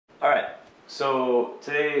Alright, so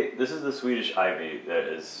today, this is the Swedish Ivy that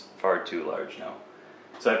is far too large now.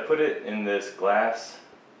 So I put it in this glass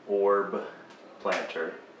orb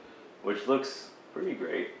planter, which looks pretty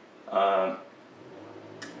great.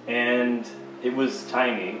 And it was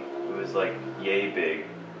tiny, it was like yay big,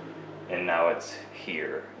 and now it's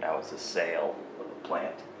here. Now it's a sail of a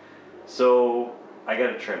plant. So I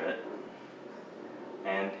gotta trim it,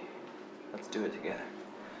 and let's do it together.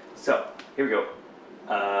 So, here we go.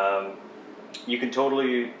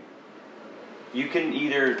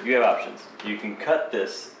 You have options. You can cut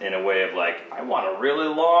this in a way of like, I want a really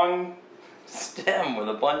long stem with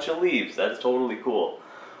a bunch of leaves. That's totally cool.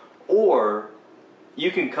 Or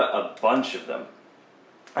you can cut a bunch of them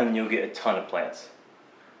and you'll get a ton of plants.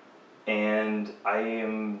 And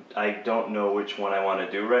I don't know which one I want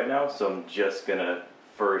to do right now, so I'm just gonna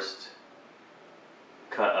first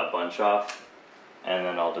cut a bunch off and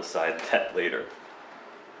then I'll decide that later.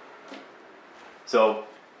 So,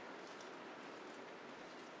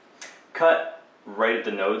 cut right at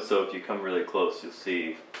the node, so if you come really close you'll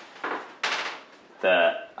see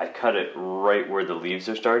that I cut it right where the leaves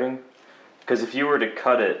are starting. Because if you were to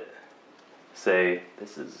cut it, say,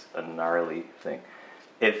 this is a gnarly thing.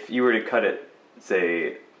 If you were to cut it,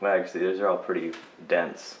 say, well actually those are all pretty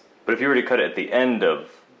dense. But if you were to cut it at the end of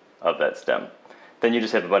that stem, then you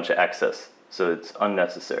just have a bunch of excess. So it's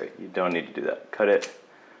unnecessary. You don't need to do that. Cut it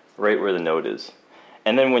right where the node is.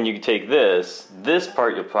 And then when you take this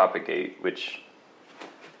part you'll propagate, which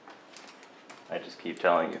I just keep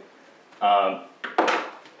telling you.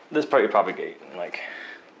 This part you propagate, like,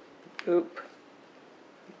 boop,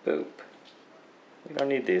 boop. You don't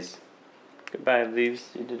need these. Goodbye, leaves.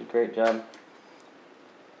 You did a great job.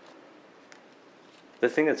 The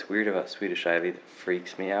thing that's weird about Swedish Ivy that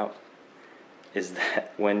freaks me out is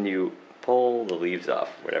that when you pull the leaves off,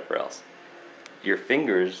 whatever else, your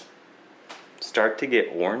fingers start to get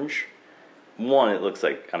orange. One, it looks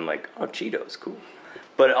like, I'm like, oh, Cheetos, cool.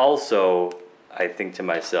 But also, I think to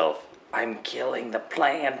myself, I'm killing the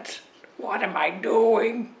plant. What am I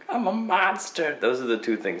doing? I'm a monster. Those are the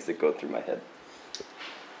two things that go through my head.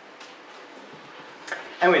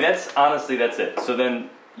 Anyway, honestly, that's it. So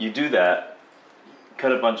then you do that,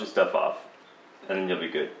 cut a bunch of stuff off, and then you'll be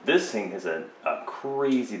good. This thing has a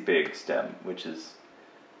crazy big stem, which is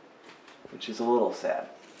a little sad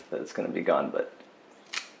that it's going to be gone, but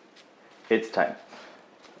it's time.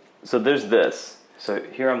 So there's this. So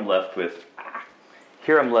here I'm left with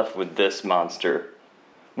this monster,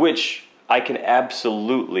 which I can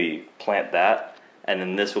absolutely plant that, and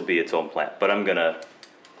then this will be its own plant. But I'm gonna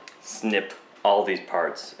snip all these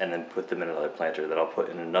parts and then put them in another planter that I'll put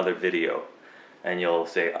in another video, and you'll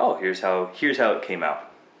say, oh, here's how it came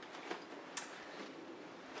out.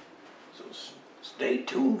 So stay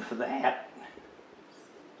tuned for that.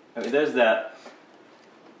 I mean, there's that.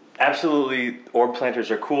 Absolutely, orb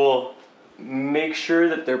planters are cool. Make sure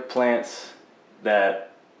that they're plants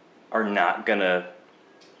that are not gonna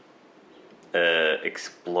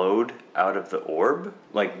explode out of the orb.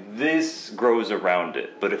 Like, this grows around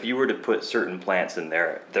it, but if you were to put certain plants in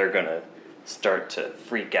there, they're gonna start to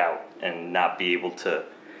freak out and not be able to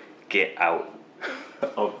get out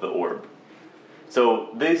of the orb. So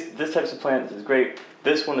this types of plants is great.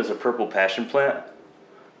 This one is a purple passion plant,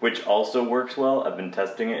 which also works well. I've been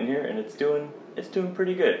testing it in here and it's doing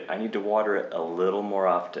pretty good. I need to water it a little more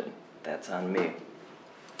often. That's on me.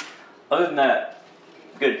 Other than that,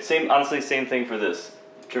 good. Honestly, same thing for this.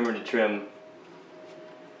 Trimmer to trim.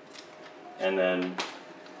 And then,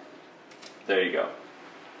 there you go.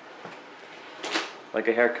 Like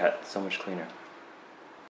a haircut, so much cleaner.